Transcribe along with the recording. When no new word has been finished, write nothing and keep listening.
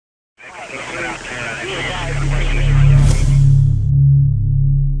To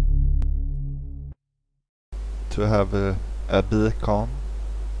have a beacon.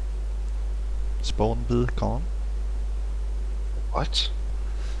 Spawn beacon. What?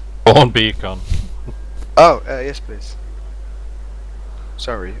 Spawn beacon. Oh, yes please.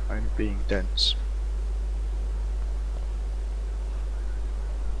 Sorry, I'm being dense.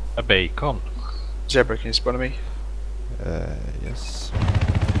 A bacon. Zebra, can you spawn me? Yes.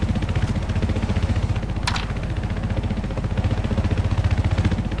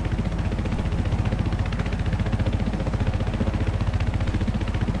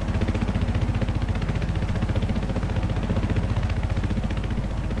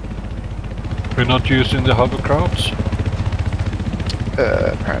 We're not using the hovercrafts?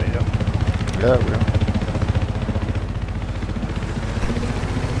 Apparently not. Yeah, we are.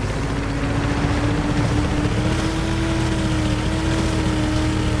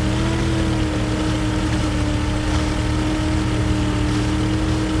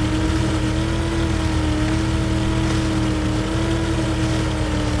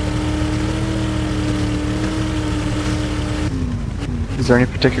 Is there any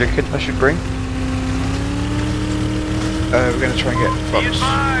particular kit I should bring? We're gonna try and get Fox.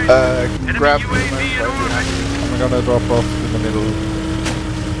 Grab I'm gonna drop off in the middle.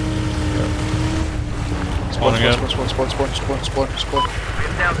 Spawn. again. Spawn.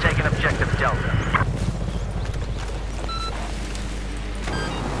 We've now taken objective Delta.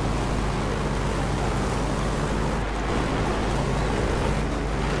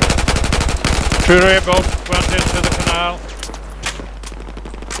 Two both went into the canal.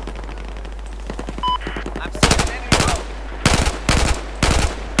 I'm seeing an enemy boat.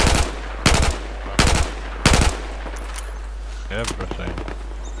 Everything.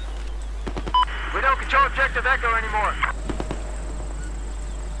 We don't control objective Echo anymore.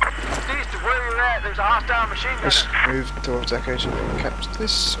 East of where you're at, there's a hostile machine gunner. Let's move towards Echo so we can cap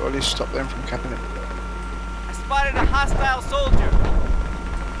this, or at least stop them from capping it. I spotted a hostile soldier.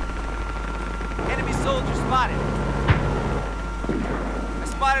 Enemy soldier spotted. I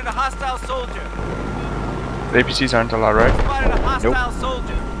spotted a hostile soldier. The APCs aren't allowed, right? Spotted a hostile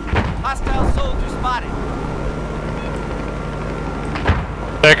soldier. Hostile soldier spotted.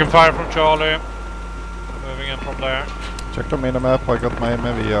 Taking fire from Charlie. Moving in from there. Check the minimap, I got my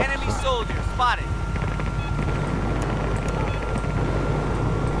MV up. Enemy soldier spotted.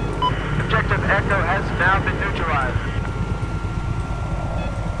 Objective Echo has now been neutralized.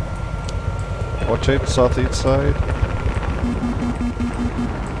 Watch it, southeast side.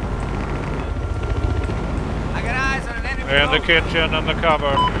 I got eyes on an enemy We're in the boat. kitchen and the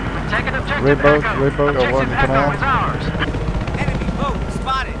cover. Taking objective Reboat, Echo. reboat, Objective one Echo canal. is ours. Enemy boat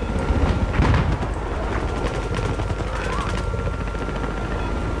spotted.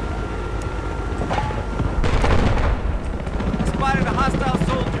 Spotted a hostile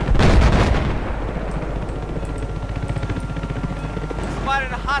soldier.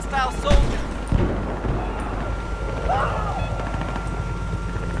 Spotted a hostile soldier.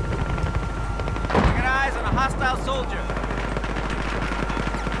 I got eyes on a hostile soldier.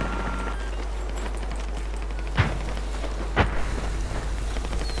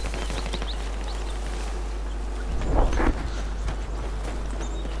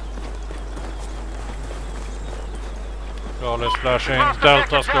 Charlie's flashing.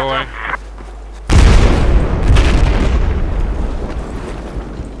 Delta's going.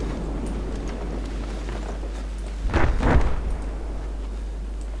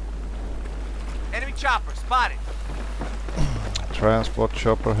 Enemy chopper spotted. Transport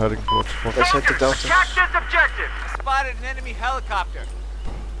chopper heading towards Fox. Let's head to Delta. Check this objective. Spotted an enemy helicopter.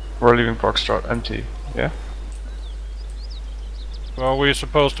 We're leaving Foxtrot empty, yeah? Where are we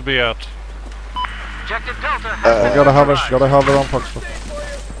supposed to be at? Objective Delta I has gotta hover on Fox.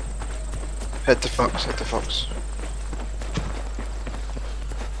 Head to Fox. Objective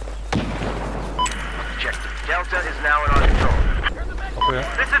Delta is now in our control. Up here.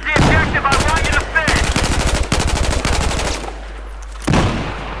 This is the objective I want you to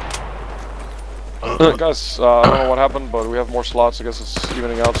finish. Guys, I don't know what happened, but we have more slots. I guess it's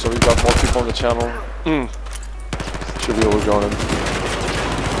evening out, so we've got more people on the channel. Should be able to go in.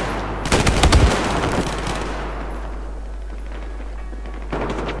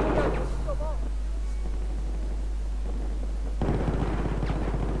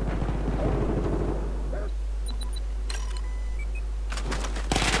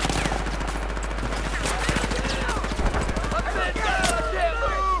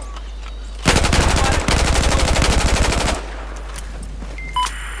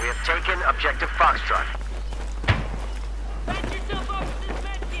 We have taken objective Foxtrot.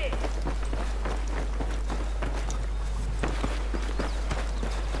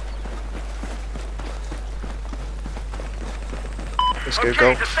 Let's go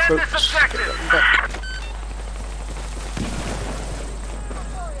golf, folks. Get them back.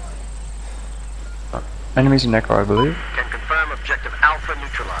 Enemies in Echo, I believe. Can confirm objective Alpha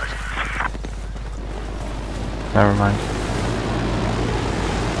neutralized. Never mind.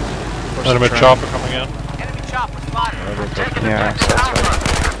 Enemy chopper coming in. Enemy chopper spotted. Yeah, so that's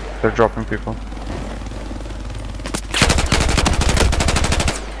right. They're dropping people.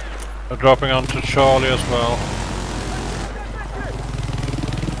 They're dropping onto Charlie as well.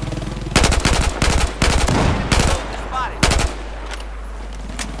 Spotted.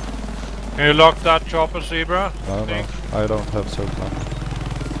 Can you lock that chopper, Zebra? No, no, I don't have silver.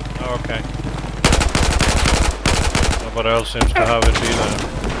 Okay. Nobody else seems to have it either.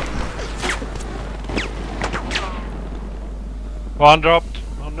 One dropped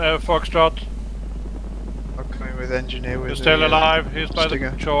on Foxtrot. I'm coming with engineer with He's still alive. He's by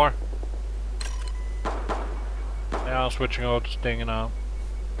Stinger. the shore. Yeah, I'm switching over to Stinger now.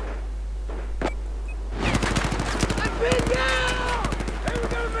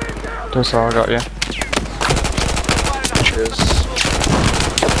 That's all I got, yeah. Cheers.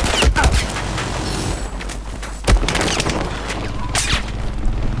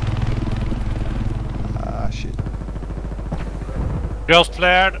 Ah, shit. Just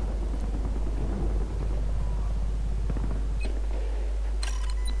flared.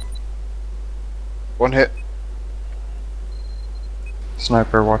 One hit.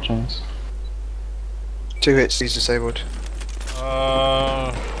 Sniper watching us. 2 hits, he's disabled.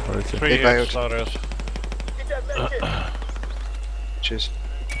 Where is it? 3 They hits, bailed. that is. Cheers.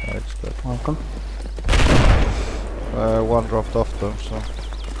 Ah, it's dead. Welcome. One dropped off though, so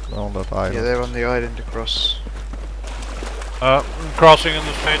on that island. Yeah, they're on the island across. Crossing in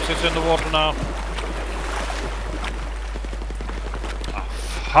the straits. It's in the water now. Ah,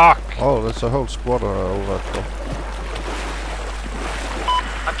 fuck! Oh, there's a whole squad over that top.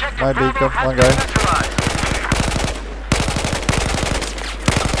 Objective My Bravo beacon, has one been guy. neutralized.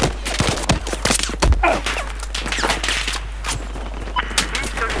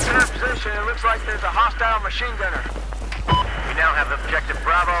 East of your position, it looks like there's a hostile machine gunner. We now have objective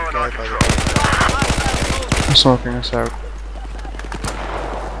Bravo in our Guy by the control. I'm smoking us out.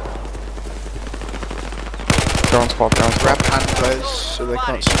 Ground spot, ground spot. Grab hand players so they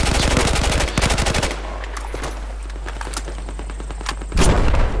can't see the smoke.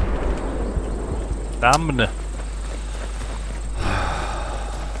 Damn.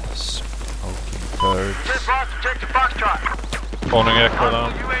 Smoking birds. Just lost objective Foxtrot. Spawning Echo Hostile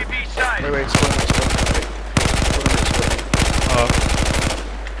down. UAV sight. Wait, it's one, it's one.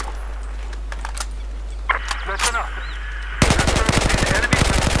 Listen up. The enemy is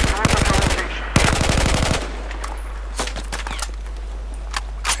north of your location.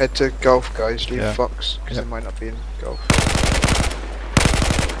 Head to golf, guys. Leave Yeah. Fox, because Yeah. they might not be in golf. Spotted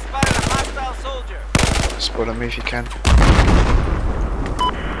a hostile soldier. Spot them if you can. There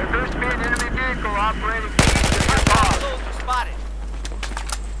appears to be an enemy vehicle operating east of your Hostile boss. soldier spotted.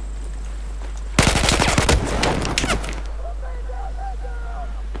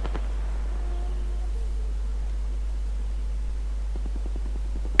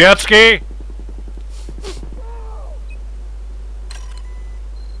 Jet ski!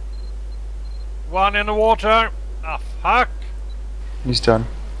 One in the water. Ah, fuck! He's done.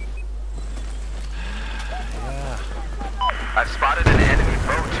 I've spotted an enemy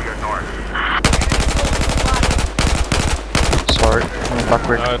boat to your north. Sorry, I'm back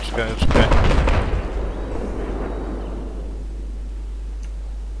quick. No, it's okay, it's okay.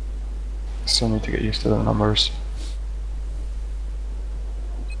 Still need to get used to the numbers.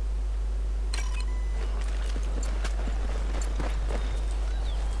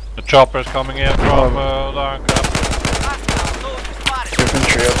 The chopper's coming in from the anchor. Hostile soldier spotted.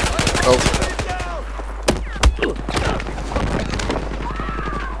 Infantry up. Golf.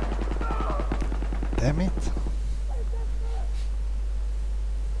 Damn it.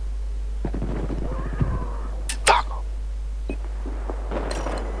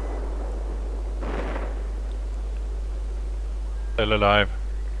 Still alive.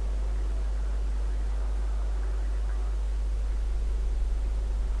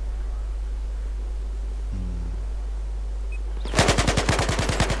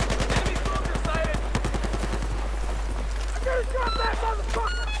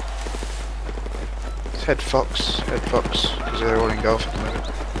 It's head Fox, because they're all in golf at the moment.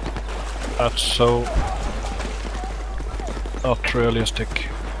 That's so not realistic.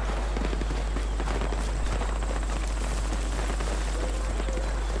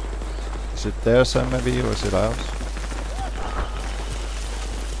 Is it theirs maybe or is it ours?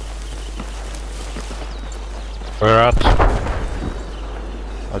 Where at?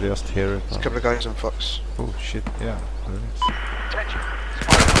 just hear it. There's a couple of guys on Fox. Oh shit, yeah. There it is. Attention.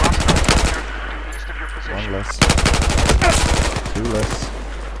 East of your position. One less. Two less.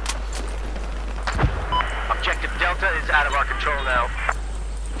 Objective Delta is out of our control now.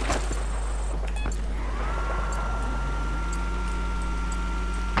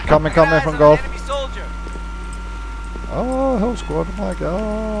 Coming Eyes from on golf. an enemy soldier. Oh, whole squad, oh my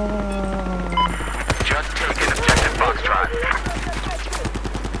god. Just taken objective Foxtrot.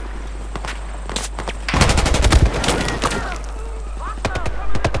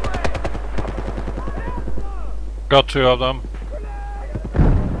 Got 2 of them.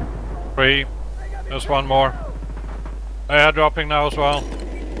 3. There's 1 more. Air dropping now as well.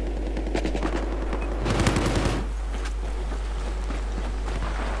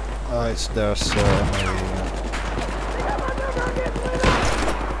 There's Getting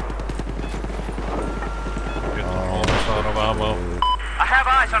almost out of ammo. I have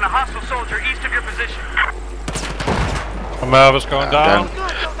eyes on a hostile soldier east of your position. Mav is going down.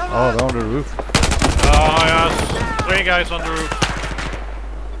 oh, they're on the roof. Oh yes, 3 guys on the roof.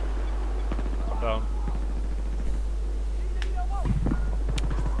 Down.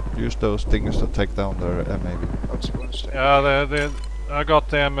 Use those things to take down their MAV. That's one step. Yeah, I got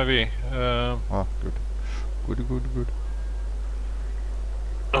the MAV. Ah, good. Good.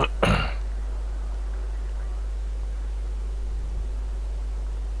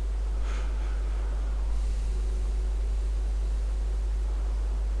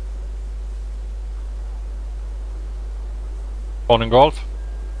 On in golf.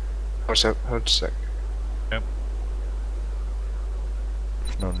 Hold a sec. Yep.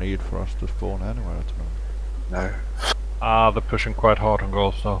 There's no need for us to spawn anywhere at the moment. No. Ah, they're pushing quite hard on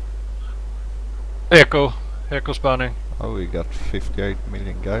golf though. Echo spanning. Oh, we got 58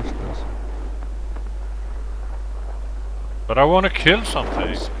 million guys there. But I want to kill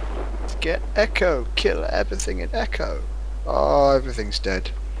something. Get Echo. Kill everything in Echo. Oh, everything's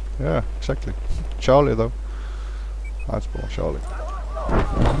dead. Yeah, exactly. Charlie though. I spawn Charlie.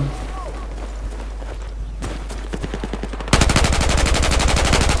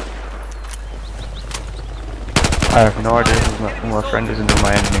 I have no idea who my friend is and who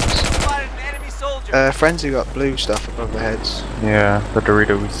my enemy is. Spotted an enemy soldier. Friends who got blue stuff above their heads. Yeah, the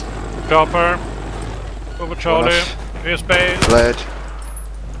Doritos. Chopper. Over Charlie. off. Here's base. Flared.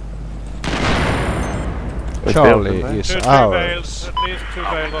 It's Charlie built, is 2, 3 ours. bales. At least 2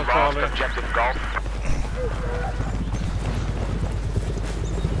 bales on Charlie. Objective Golf.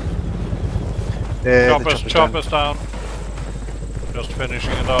 Yeah, the Chopper's down. Just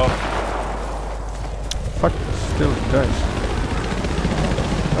finishing it off. Fuck, still guys.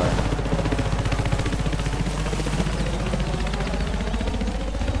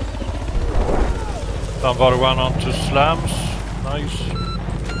 Somebody went on to slams. Nice.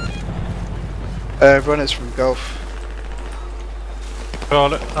 Runners from Gulf.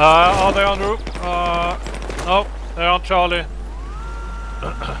 Charlie. Are they on the roof? No, they're on Charlie.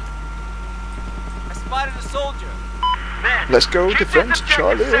 I spotted a soldier. Men, Let's go keep defend this objective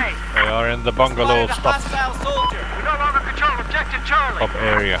Charlie. safe. They are in the bungalow Spotted a stuff hostile soldier. We no longer control objective Charlie. up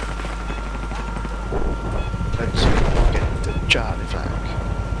area. Let's get the Charlie flag.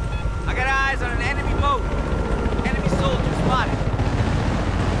 I got eyes on an enemy boat. Enemy soldier spotted.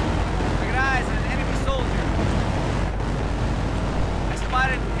 I got eyes on an enemy soldier. I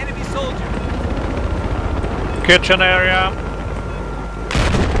spotted an enemy soldier. Kitchen area.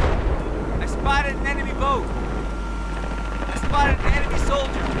 I spotted an enemy boat. I spotted an enemy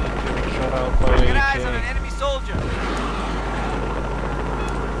soldier. Shut out I by got eyes on an AK. enemy soldier.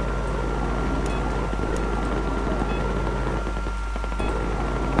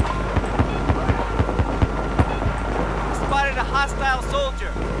 I spotted a hostile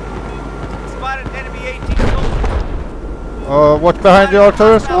soldier. I spotted an enemy 18 soldier. Watch behind you,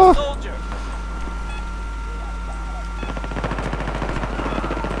 Arcturus. Hostile Oh. soldier.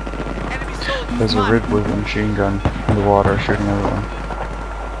 Enemy soldier. There's a spotted. rig with a machine gun in the water shooting everyone.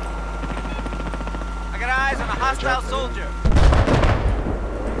 I got eyes on a hostile soldier.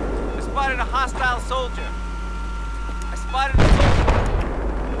 I spotted a hostile soldier. I spotted a soldier.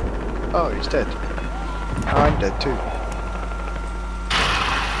 Oh, he's dead. I'm dead too.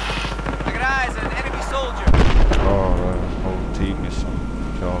 I got eyes on an enemy soldier. Oh, the whole team is on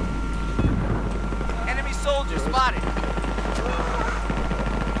Charlie. Enemy soldier spotted.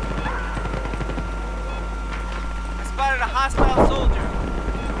 I spotted a hostile soldier.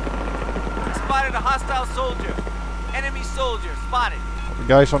 I spotted a hostile soldier. Enemy soldier spotted. The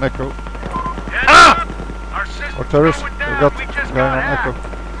guys on Echo. Ah! Our system's Arcturus, we going down. got We just guy got on hacked. Echo.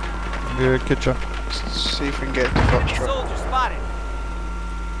 In the kitchen. See if we can get to Enemy Foxtrot. soldier spotted.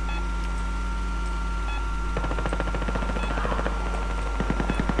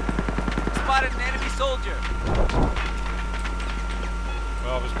 spotted an enemy soldier.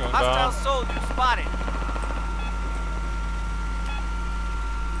 Well, it's going Hostile down. soldier spotted.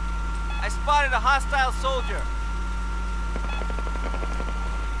 I spotted a hostile soldier.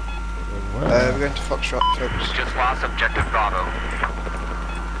 We're going to Foxtrot, folks. Just lost objective Bravo.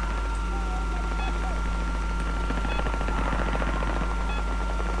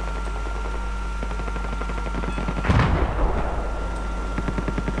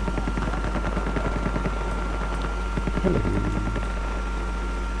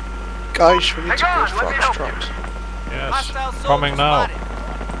 Guys, we need to Hang go on, let me help you. Foxtrot. Yes, Hostile soldier coming now. spotted.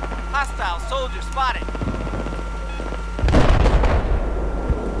 Hostile soldier spotted.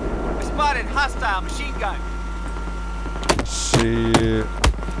 I spotted hostile machine gun. See.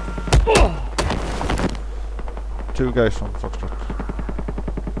 Two guys from Foxtrot.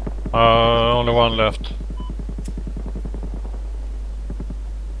 Only one left.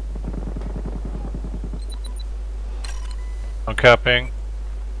 I'm capping.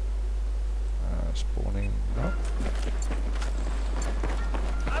 Spawning. No.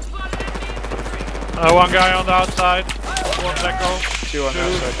 One guy on the outside. One echo. Two on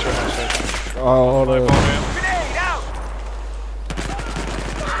outside, two on outside. Oh, Live no. on him. Grenade out!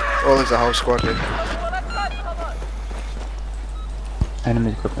 Oh, there's a whole squad here.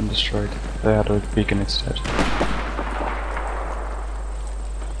 Enemy equipment destroyed. They had a beacon instead.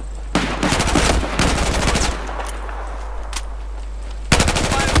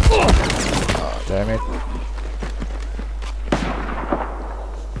 Damn it.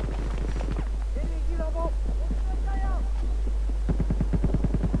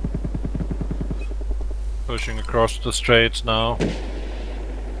 Pushing across the straits now.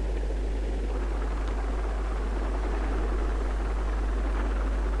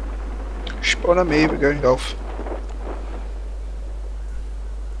 Spawn on me, we're going golf.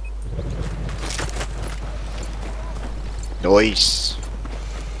 Nice.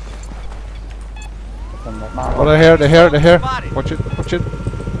 Oh, they're here, they're here, they're here. Watch it, watch it.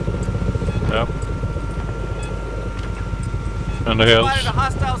 Yep. And the hills. Spotted a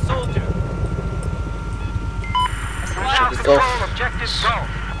hostile soldier. Now Golf. control objective Golf.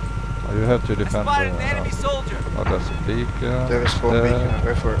 Oh, you have to I defend spotted an enemy the... soldier. Oh, that's a beacon. There is spawn beacon, I'll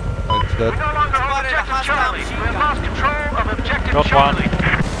go for it. It's We dead. no longer hold Spotted a objective hostile Charlie. machine We have gun. lost control of objective Got one.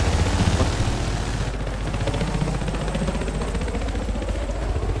 Charlie.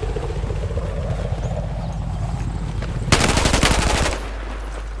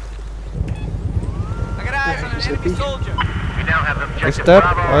 I got eyes on an he's a enemy beacon. soldier. We now have He's objective dead.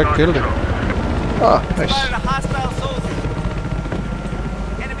 Bravo. I killed him. Ah, Spotted nice. a hostile soldier.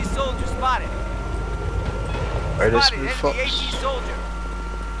 Enemy soldier spotted. Right, let's Spotted move enemy Fox. AT soldier.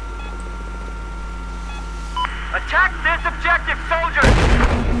 Attack this objective, soldier!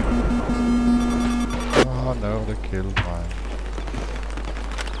 Oh no, they killed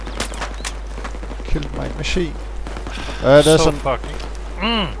my machine. There's so an fucking.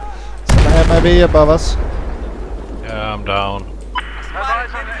 MIV above us. Yeah, I'm down. Have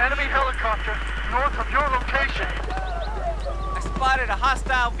eyes on an enemy helicopter north of your location. I spotted a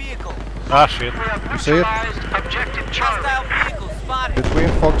hostile vehicle. Ah shit. We have see it? neutralized objective Charlie. Hostile vehicle spotted. Between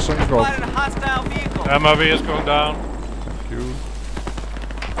Fox and Grove. Spotted a hostile vehicle. MIV is going down. Thank you.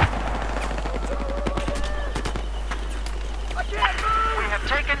 We have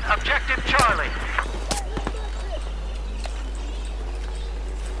taken objective Charlie.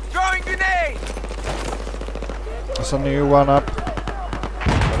 Throwing grenade. There's a new one up.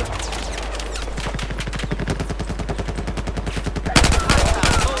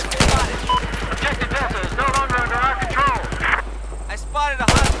 Objective Delta is no longer under our control. I spotted a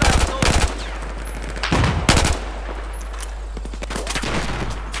hostile soldier.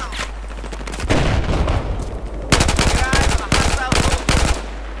 Get eyes on a hostile soldier.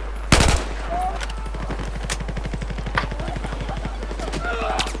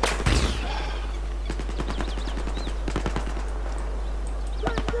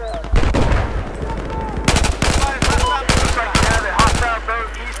 Spotted hostile Looks like soldier. you have a hostile boat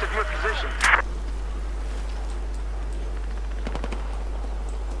east of your position.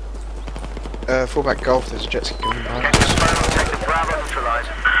 Fall back golf, there's a jet ski coming behind Captain us. Spiral, objective Bravo neutralized.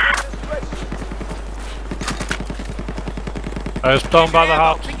 It's down by the Ammo,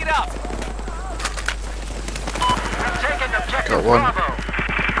 house. pick it up. We've taken objective Got one. Bravo.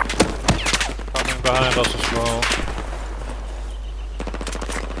 Coming behind us as well.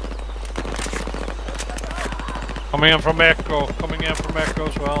 Coming in from Echo. Coming in from Echo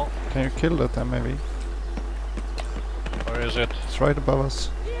as well. Can you kill that MIV? Where is it? It's right above us.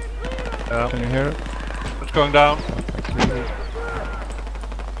 Can Yeah. you hear it? It's going down. Thank you.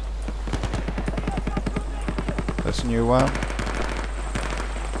 New one.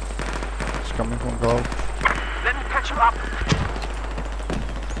 It's coming from Golf. Let me catch you up.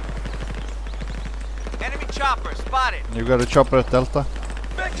 Enemy chopper spotted. You got a chopper at Delta.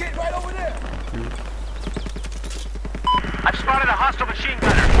 Big kid right over there. I've spotted a hostile machine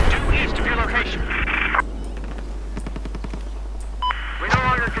gunner due east of your location. We no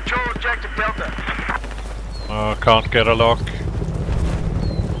longer control objective Delta. Can't get a lock.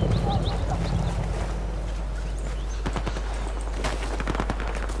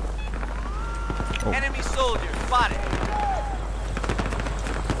 Oh. Enemy soldier spotted.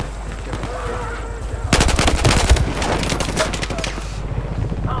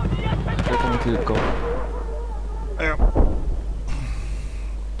 Definitely go.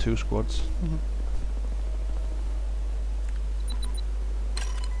 Two squads.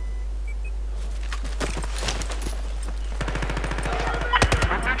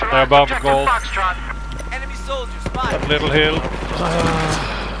 They're above the Objective goal. Foxtrot. Enemy soldier That spotted. little hill.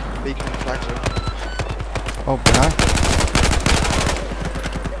 Beacon flags up. Oh, behind.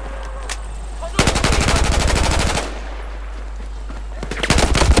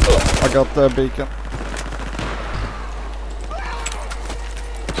 I got the beacon.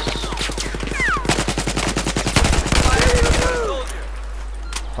 Soldier.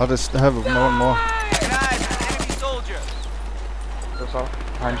 I just have more and more. Guys, enemy soldier. That's all.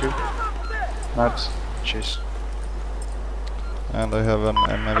 Behind you. Nuts. Jeez. And I have an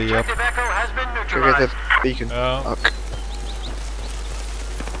MAV up. Objective Echo has been Go get neutralized. the beacon. Yeah. Fuck.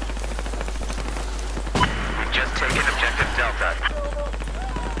 We've just taken objective Delta.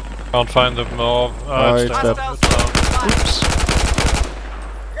 Can't find the mob. Oh, It's it's dead. dead. It's down. Oops.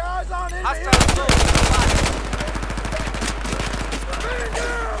 Hostile soldier spotted.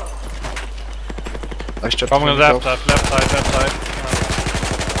 Nice job. Coming defending left, Golf. left side, left side.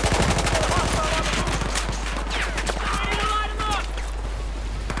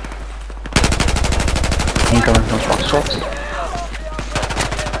 Incoming from Foxtrot.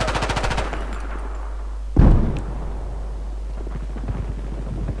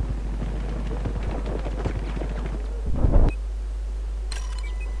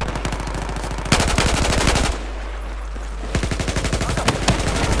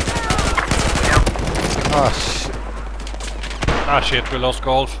 Ah, shit. Ah shit, we lost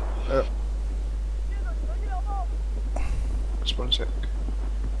golf. Just one sec.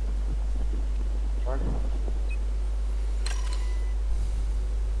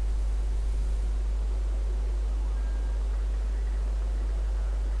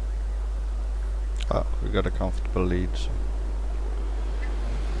 Ah, we got a comfortable lead. So.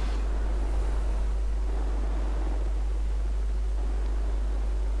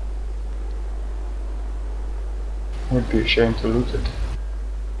 Would be a shame to loot it.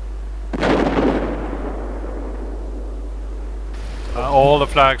 All the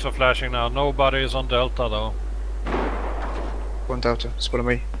flags are flashing now. Nobody is on Delta though. One Delta. Spot on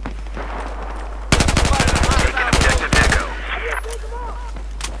me. Taken objective Echo.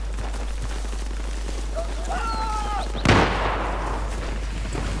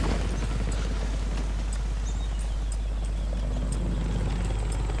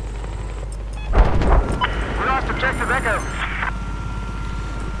 We lost objective Echo.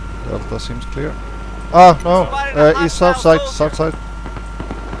 Delta seems clear. Ah, no. East, south side, south side.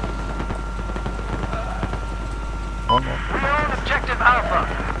 One more. We own objective Alpha.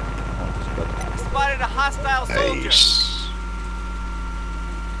 Oh, it's better. Spotted a hostile soldier. Nice.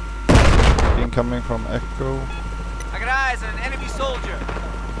 Incoming from Echo. I got eyes on an enemy soldier.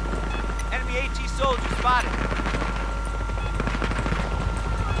 Enemy AT soldier spotted.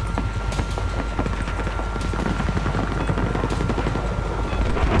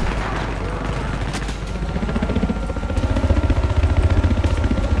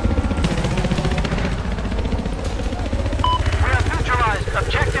 We have neutralized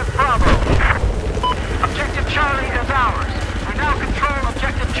objective Bravo. Objective Charlie is ours. We now control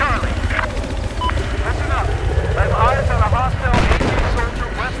objective Charlie. Listen up. I have eyes on a hostile AT soldier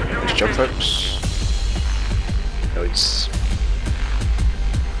west of your Nice job, location. folks.